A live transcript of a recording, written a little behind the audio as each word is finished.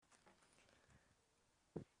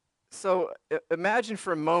So imagine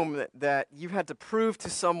for a moment that you had to prove to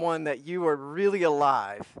someone that you are really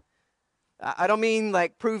alive. I don't mean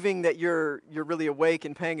like proving that you're really awake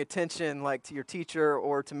and paying attention like to your teacher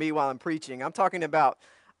or to me while I'm preaching. I'm talking about,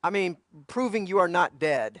 proving you are not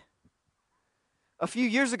dead. A few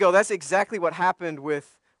years ago, that's exactly what happened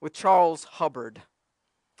with Charles Hubbard.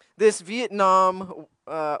 This Vietnam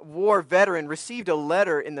War veteran received a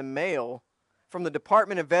letter in the mail from the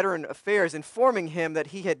Department of Veteran Affairs informing him that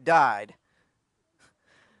he had died.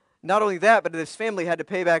 Not only that, but his family had to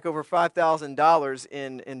pay back over $5,000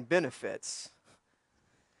 in benefits.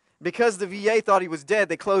 Because the VA thought he was dead,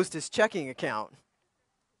 they closed his checking account.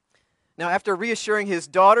 Now, after reassuring his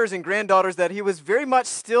daughters and granddaughters that he was very much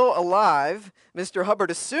still alive, Mr.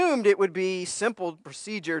 Hubbard assumed it would be simple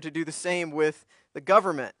procedure to do the same with the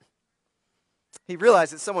government. He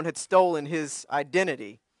realized that someone had stolen his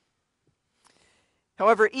identity.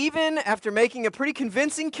 However, even after making a pretty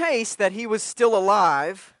convincing case that he was still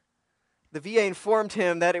alive, the VA informed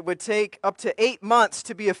him that it would take up to 8 months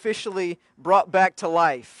to be officially brought back to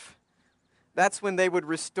life. That's when they would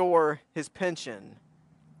restore his pension.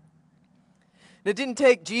 And it didn't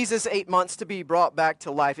take Jesus 8 months to be brought back to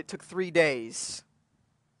life. It took 3 days.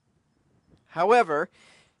 However,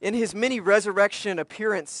 in his many resurrection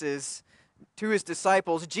appearances to his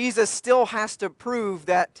disciples, Jesus still has to prove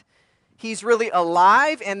that he's really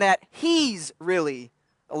alive and that he's really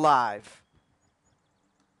alive.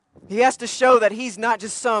 He has to show that he's not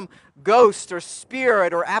just some ghost or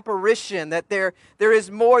spirit or apparition, that there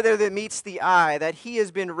is more there that meets the eye, that he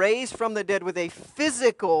has been raised from the dead with a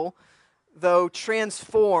physical, though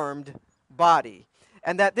transformed body,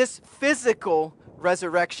 and that this physical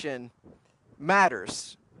resurrection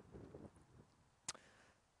matters.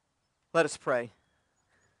 Let us pray.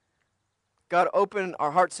 God, open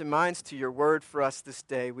our hearts and minds to your word for us this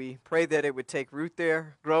day. We pray that it would take root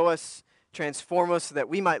there, grow us, transform us so that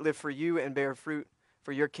we might live for you and bear fruit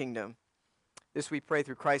for your kingdom. This we pray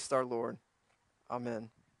through Christ our Lord. Amen.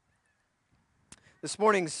 This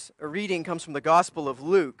morning's reading comes from the Gospel of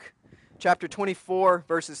Luke, chapter 24,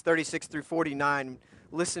 verses 36 through 49.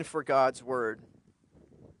 Listen for God's word.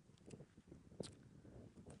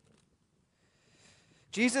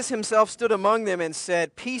 Jesus himself stood among them and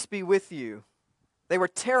said, "Peace be with you." They were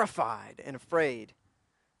terrified and afraid.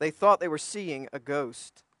 They thought they were seeing a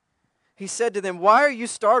ghost. He said to them, "Why are you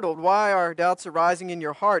startled? Why are doubts arising in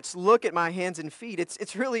your hearts? Look at my hands and feet.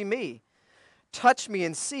 It's really me. Touch me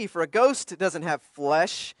and see, for a ghost doesn't have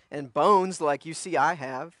flesh and bones like you see I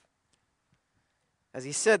have." As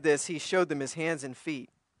he said this, he showed them his hands and feet.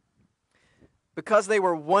 Because they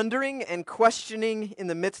were wondering and questioning in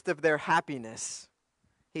the midst of their happiness,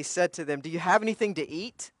 he said to them, "Do you have anything to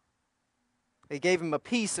eat?" They gave him a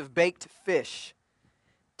piece of baked fish.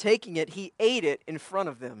 Taking it, he ate it in front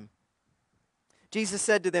of them. Jesus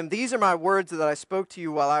said to them, "These are my words that I spoke to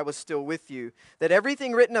you while I was still with you, that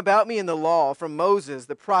everything written about me in the law, from Moses,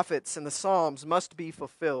 the prophets, and the Psalms, must be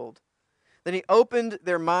fulfilled." Then he opened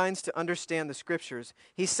their minds to understand the Scriptures.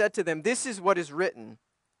 He said to them, "This is what is written.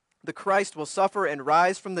 The Christ will suffer and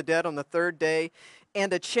rise from the dead on the third day,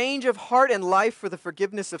 and a change of heart and life for the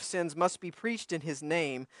forgiveness of sins must be preached in his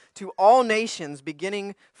name to all nations,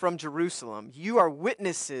 beginning from Jerusalem. You are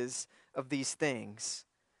witnesses of these things.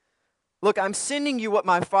 Look, I'm sending you what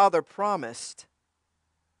my Father promised,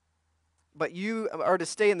 but you are to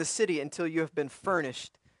stay in the city until you have been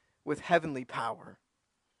furnished with heavenly power."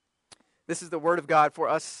 This is the word of God for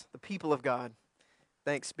us, the people of God.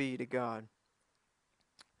 Thanks be to God.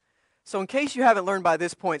 So in case you haven't learned by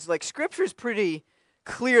this point, Scripture is pretty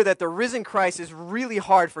clear that the risen Christ is really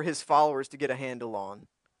hard for his followers to get a handle on.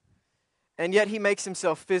 And yet he makes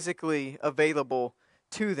himself physically available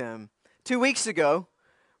to them. 2 weeks ago,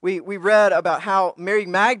 we read about how Mary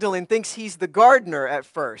Magdalene thinks he's the gardener at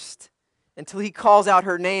first, until he calls out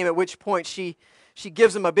her name, at which point she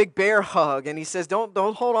gives him a big bear hug, and he says, don't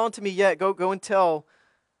hold on to me yet. Go and tell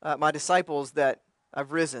my disciples that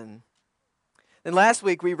I've risen. And last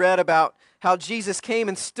week we read about how Jesus came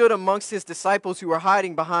and stood amongst his disciples who were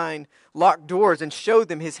hiding behind locked doors and showed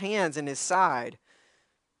them his hands and his side.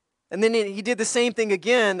 And then he did the same thing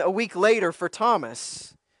again a week later for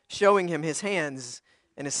Thomas, showing him his hands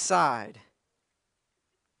and his side.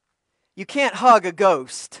 You can't hug a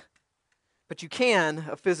ghost, but you can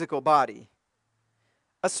a physical body.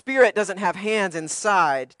 A spirit doesn't have hands and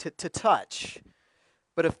side to touch,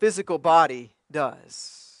 but a physical body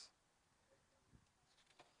does.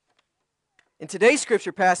 In today's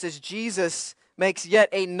scripture passage, Jesus makes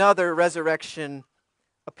yet another resurrection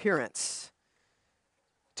appearance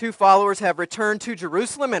Two followers have returned to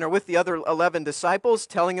Jerusalem and are with the other 11 disciples,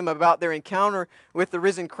 telling them about their encounter with the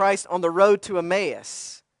risen Christ on the road to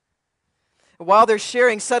Emmaus. While they're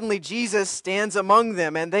sharing, suddenly Jesus stands among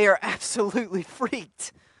them, and they are absolutely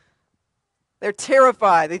freaked. They're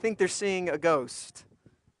terrified. They think they're seeing a ghost.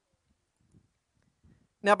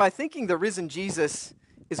 Now, by thinking the risen Jesus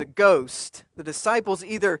is a ghost, the disciples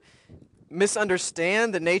either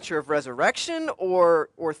misunderstand the nature of resurrection or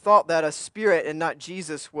thought that a spirit and not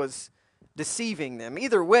Jesus was deceiving them.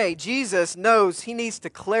 Either way, Jesus knows he needs to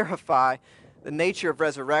clarify the nature of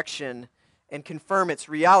resurrection and confirm its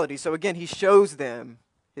reality. So again, he shows them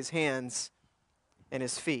his hands and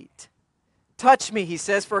his feet. Touch me, he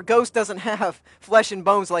says, for a ghost doesn't have flesh and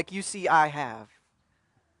bones like you see I have.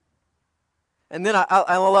 And then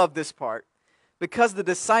I love this part. Because the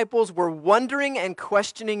disciples were wondering and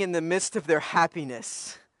questioning in the midst of their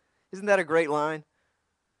happiness. Isn't that a great line?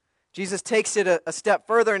 Jesus takes it a step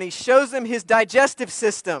further and he shows them his digestive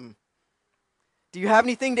system. Do you have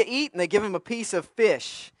anything to eat? And they give him a piece of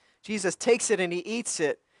fish. Jesus takes it and he eats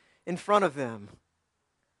it in front of them.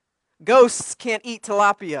 Ghosts can't eat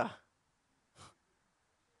tilapia.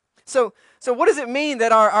 So what does it mean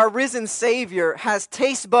that our risen Savior has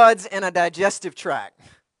taste buds and a digestive tract?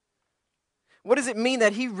 What does it mean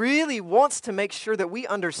that he really wants to make sure that we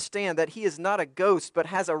understand that he is not a ghost but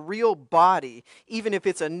has a real body, even if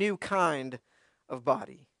it's a new kind of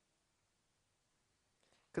body?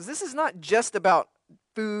 Because this is not just about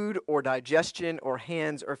food or digestion or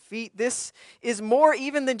hands or feet. This is more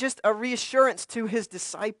even than just a reassurance to his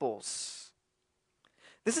disciples.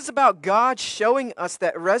 This is about God showing us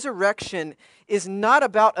that resurrection is not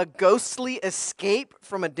about a ghostly escape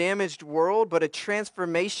from a damaged world, but a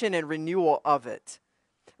transformation and renewal of it.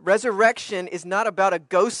 Resurrection is not about a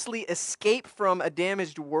ghostly escape from a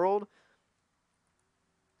damaged world,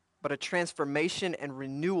 but a transformation and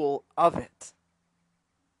renewal of it.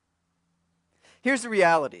 Here's the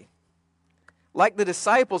reality. Like the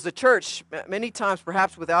disciples, the church, many times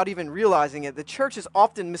perhaps without even realizing it, the church has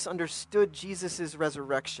often misunderstood Jesus'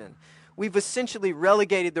 resurrection. We've essentially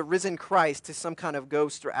relegated the risen Christ to some kind of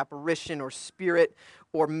ghost or apparition or spirit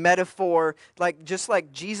or metaphor, just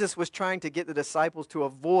like Jesus was trying to get the disciples to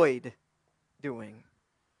avoid doing.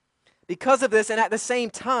 Because of this, and at the same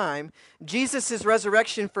time, Jesus'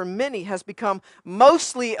 resurrection for many has become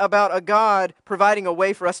mostly about a God providing a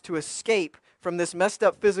way for us to escape from this messed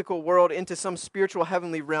up physical world into some spiritual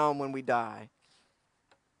heavenly realm when we die.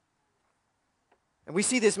 And we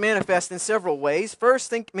see this manifest in several ways.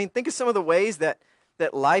 First, think of some of the ways that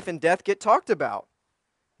life and death get talked about.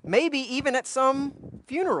 Maybe even at some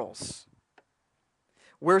funerals.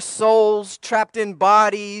 We're souls trapped in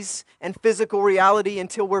bodies and physical reality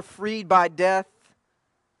until we're freed by death,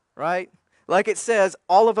 right? Like it says,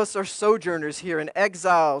 all of us are sojourners here and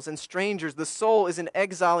exiles and strangers. The soul is an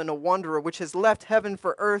exile and a wanderer, which has left heaven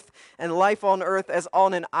for earth and life on earth as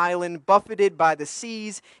on an island, buffeted by the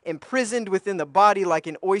seas, imprisoned within the body like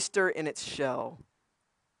an oyster in its shell.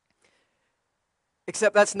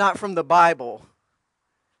 Except that's not from the Bible.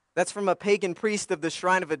 That's from a pagan priest of the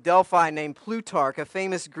shrine of Delphi named Plutarch, a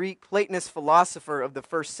famous Greek Platonist philosopher of the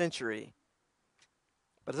 1st century.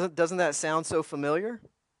 But doesn't that sound so familiar?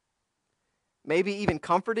 Maybe even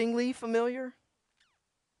comfortingly familiar?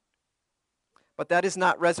 But that is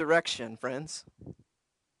not resurrection, friends.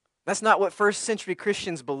 That's not what 1st century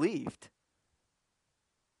Christians believed.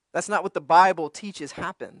 That's not what the Bible teaches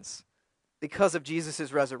happens because of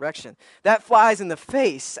Jesus' resurrection. That flies in the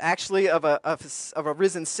face, actually, of a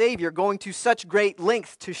risen Savior going to such great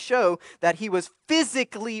length to show that he was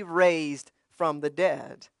physically raised from the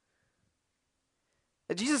dead.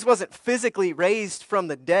 Jesus wasn't physically raised from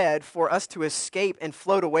the dead for us to escape and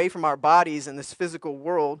float away from our bodies in this physical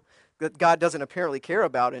world that God doesn't apparently care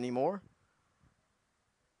about anymore.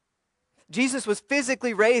 Jesus was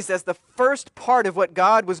physically raised as the first part of what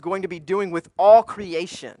God was going to be doing with all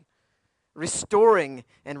creation, restoring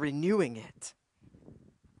and renewing it.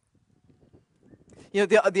 You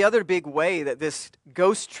know, the other big way that this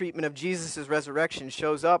ghost treatment of Jesus' resurrection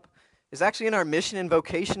shows up is actually in our mission and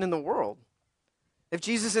vocation in the world. If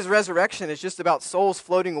Jesus' resurrection is just about souls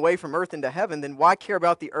floating away from earth into heaven, then why care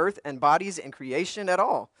about the earth and bodies and creation at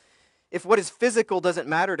all? If what is physical doesn't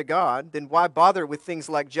matter to God, then why bother with things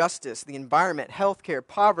like justice, the environment, healthcare,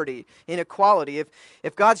 poverty, inequality?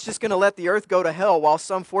 If God's just going to let the earth go to hell while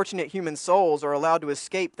some fortunate human souls are allowed to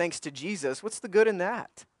escape thanks to Jesus, what's the good in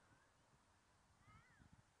that?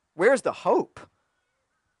 Where's the hope?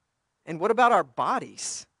 And what about our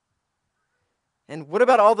bodies? And what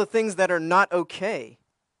about all the things that are not okay,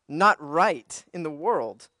 not right in the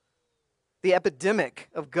world? the epidemic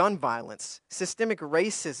of gun violence, systemic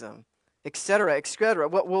racism, etc., etc.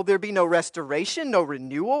 Will there be no restoration, no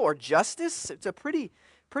renewal, or justice? It's a pretty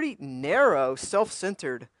narrow,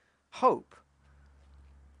 self-centered hope.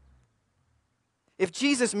 If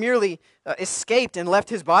Jesus merely escaped and left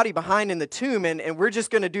his body behind in the tomb, and we're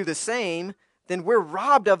just going to do the same, then we're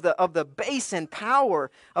robbed of the base and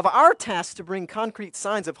power of our task to bring concrete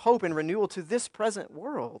signs of hope and renewal to this present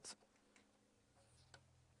world.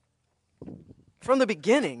 From the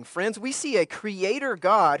beginning, friends, we see a creator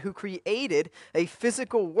God who created a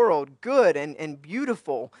physical world, good and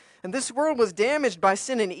beautiful. And this world was damaged by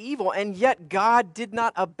sin and evil, and yet God did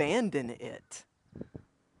not abandon it.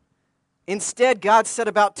 Instead, God set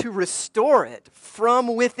about to restore it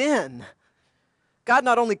from within. God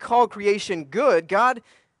not only called creation good, God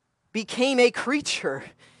became a creature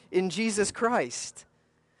in Jesus Christ.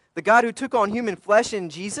 The God who took on human flesh in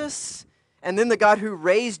Jesus, and then the God who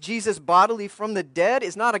raised Jesus bodily from the dead,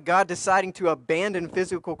 is not a God deciding to abandon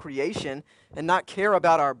physical creation and not care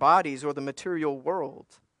about our bodies or the material world.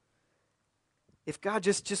 If God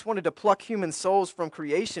just wanted to pluck human souls from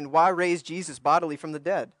creation, why raise Jesus bodily from the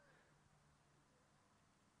dead?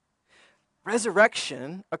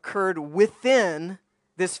 Resurrection occurred within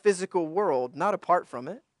this physical world, not apart from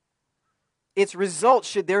it. Its results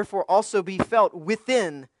should therefore also be felt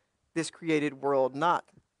within this created world, not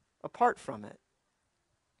apart from it.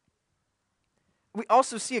 We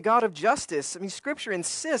also see a God of justice. Scripture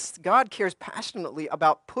insists God cares passionately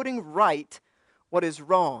about putting right what is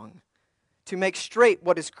wrong, to make straight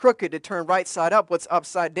what is crooked, to turn right side up what's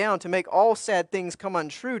upside down, to make all sad things come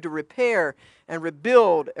untrue, to repair and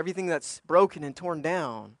rebuild everything that's broken and torn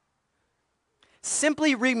down.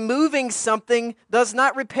 Simply removing something does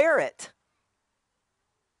not repair it.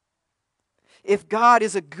 If God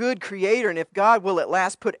is a good creator, and if God will at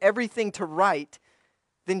last put everything to right,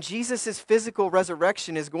 then Jesus' physical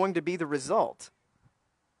resurrection is going to be the result,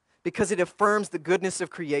 because it affirms the goodness of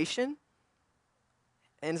creation,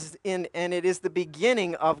 and it is the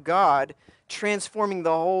beginning of God transforming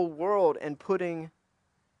the whole world and putting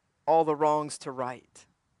all the wrongs to right.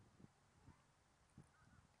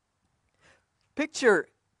 Picture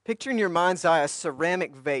in your mind's eye a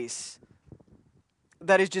ceramic vase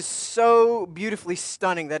that is just so beautifully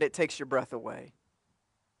stunning that it takes your breath away.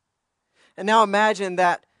 And now imagine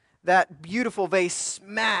that beautiful vase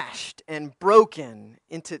smashed and broken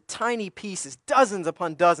into tiny pieces, dozens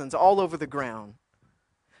upon dozens, all over the ground.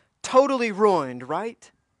 Totally ruined,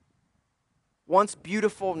 right? Once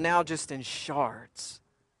beautiful, now just in shards.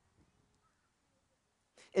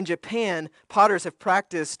 In Japan, potters have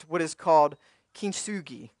practiced what is called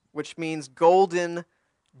kintsugi, which means golden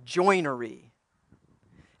joinery.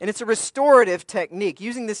 And it's a restorative technique.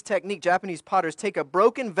 Using this technique, Japanese potters take a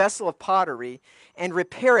broken vessel of pottery and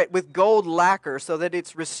repair it with gold lacquer so that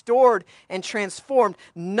it's restored and transformed,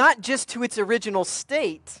 not just to its original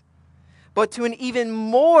state, but to an even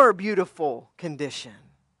more beautiful condition.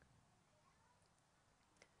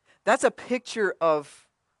 That's a picture of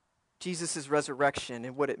Jesus' resurrection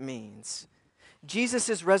and what it means.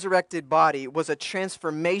 Jesus' resurrected body was a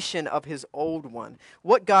transformation of his old one.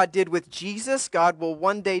 What God did with Jesus, God will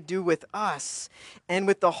one day do with us and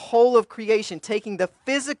with the whole of creation, taking the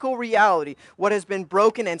physical reality, what has been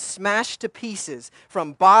broken and smashed to pieces,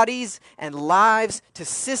 from bodies and lives to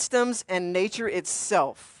systems and nature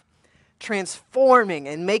itself, transforming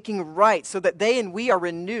and making right so that they and we are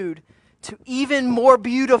renewed to even more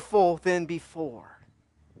beautiful than before.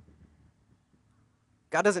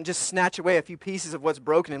 God doesn't just snatch away a few pieces of what's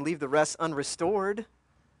broken and leave the rest unrestored.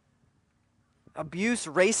 Abuse,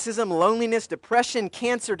 racism, loneliness, depression,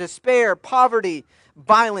 cancer, despair, poverty,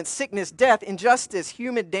 violence, sickness, death, injustice,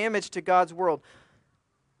 human damage to God's world,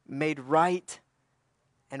 made right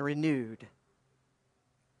and renewed.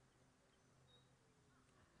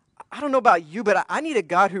 I don't know about you, but I need a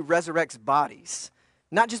God who resurrects bodies.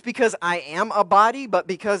 Not just because I am a body, but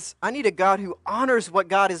because I need a God who honors what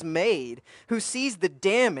God has made, who sees the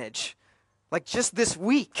damage, like just this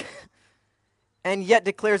week, and yet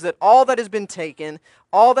declares that all that has been taken,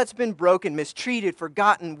 all that's been broken, mistreated,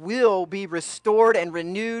 forgotten, will be restored and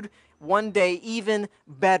renewed one day even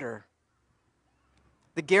better.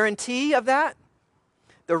 The guarantee of that?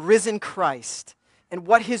 The risen Christ and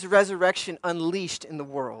what his resurrection unleashed in the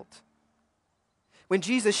world. When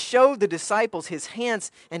Jesus showed the disciples his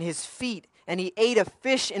hands and his feet, and he ate a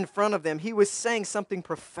fish in front of them, he was saying something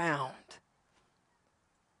profound.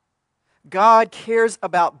 God cares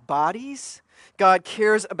about bodies. God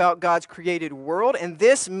cares about God's created world. And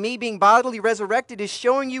this, me being bodily resurrected, is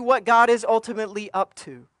showing you what God is ultimately up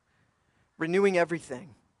to, renewing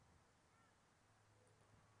everything.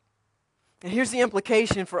 And here's the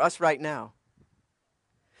implication for us right now.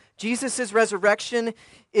 Jesus' resurrection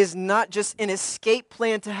is not just an escape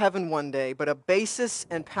plan to heaven one day, but a basis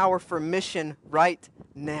and power for mission right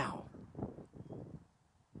now.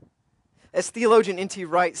 As theologian N.T.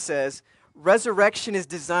 Wright says, resurrection is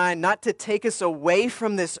designed not to take us away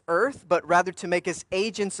from this earth, but rather to make us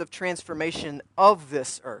agents of transformation of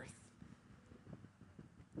this earth.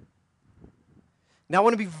 Now, I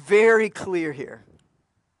want to be very clear here.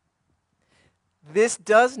 This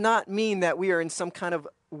does not mean that we are in some kind of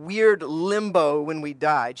weird limbo when we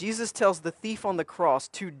die. Jesus tells the thief on the cross,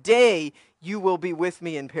 "Today you will be with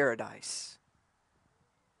me in paradise."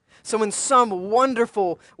 So in some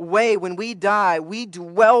wonderful way, when we die, we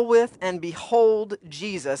dwell with and behold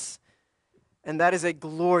Jesus, and that is a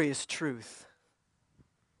glorious truth.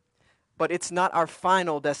 But it's not our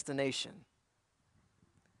final destination.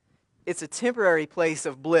 It's a temporary place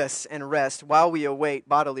of bliss and rest while we await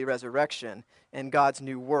bodily resurrection and God's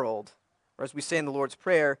new world. Or as we say in the Lord's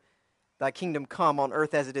Prayer, "Thy kingdom come on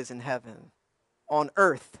earth as it is in heaven." On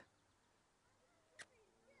earth.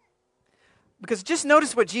 Because just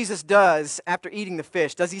notice what Jesus does after eating the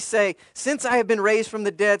fish. Does he say, "Since I have been raised from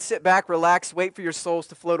the dead, sit back, relax, wait for your souls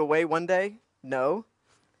to float away one day"? No.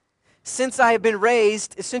 Since I have been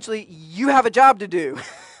raised, essentially, you have a job to do.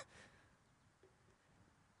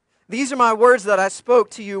 "These are my words that I spoke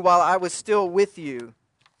to you while I was still with you,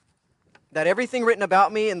 that everything written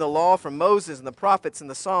about me in the law from Moses and the prophets and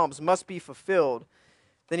the Psalms must be fulfilled."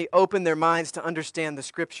 Then he opened their minds to understand the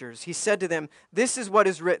Scriptures. He said to them, "This is what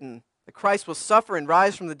is written. The Christ will suffer and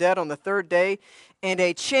rise from the dead on the third day, and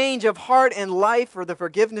a change of heart and life for the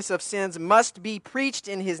forgiveness of sins must be preached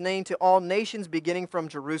in his name to all nations, beginning from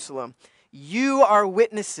Jerusalem. You are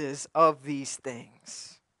witnesses of these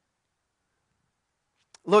things.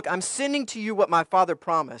 Look, I'm sending to you what my Father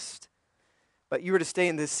promised, but you are to stay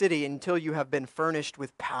in this city until you have been furnished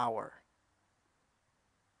with power."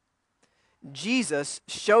 Jesus,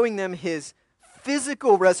 showing them his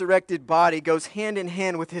physical resurrected body, goes hand in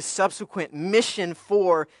hand with his subsequent mission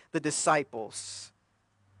for the disciples.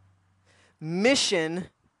 Mission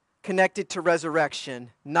connected to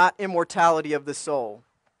resurrection, not immortality of the soul.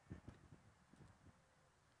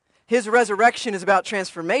 His resurrection is about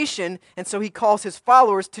transformation, and so he calls his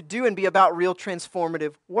followers to do and be about real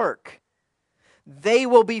transformative work. They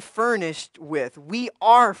will be furnished with, we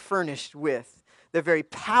are furnished with, the very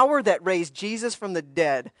power that raised Jesus from the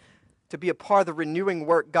dead to be a part of the renewing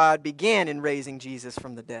work God began in raising Jesus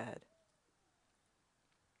from the dead.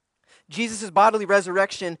 Jesus' bodily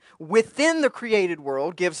resurrection within the created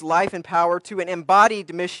world gives life and power to an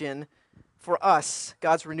embodied mission for us,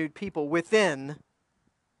 God's renewed people, within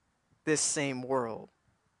this same world.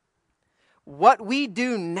 What we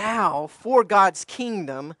do now for God's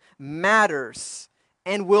kingdom matters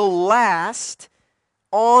and will last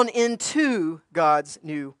on into God's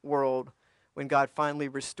new world when God finally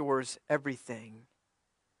restores everything.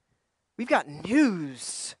 We've got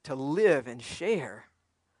news to live and share.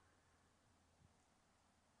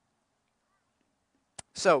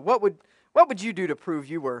 So, what would you do to prove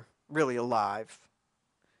you were really alive?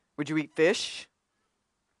 Would you eat fish?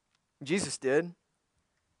 Jesus did.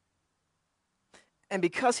 And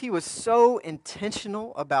because he was so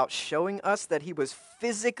intentional about showing us that he was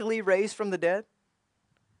physically raised from the dead,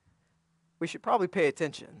 we should probably pay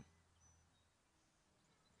attention.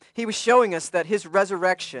 He was showing us that his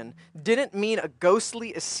resurrection didn't mean a ghostly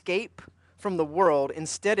escape from the world.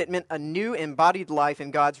 Instead, it meant a new embodied life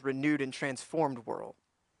in God's renewed and transformed world.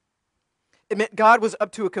 It meant God was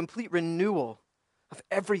up to a complete renewal of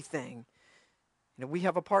everything. And we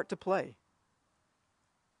have a part to play.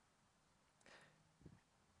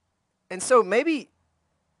 And so maybe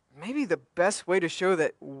the best way to show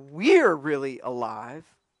that we're really alive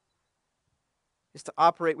is to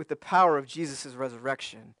operate with the power of Jesus'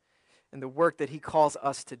 resurrection and the work that he calls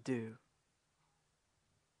us to do.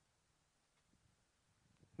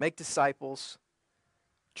 Make disciples,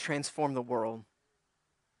 transform the world.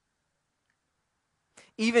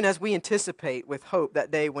 Even as we anticipate with hope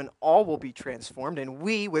that day when all will be transformed and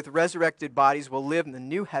we with resurrected bodies will live in the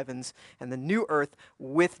new heavens and the new earth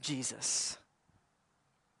with Jesus.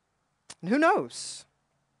 And who knows?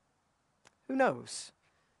 Who knows?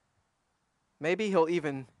 Maybe he'll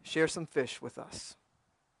even share some fish with us.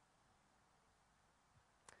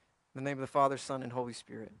 In the name of the Father, Son, and Holy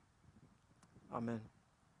Spirit. Amen.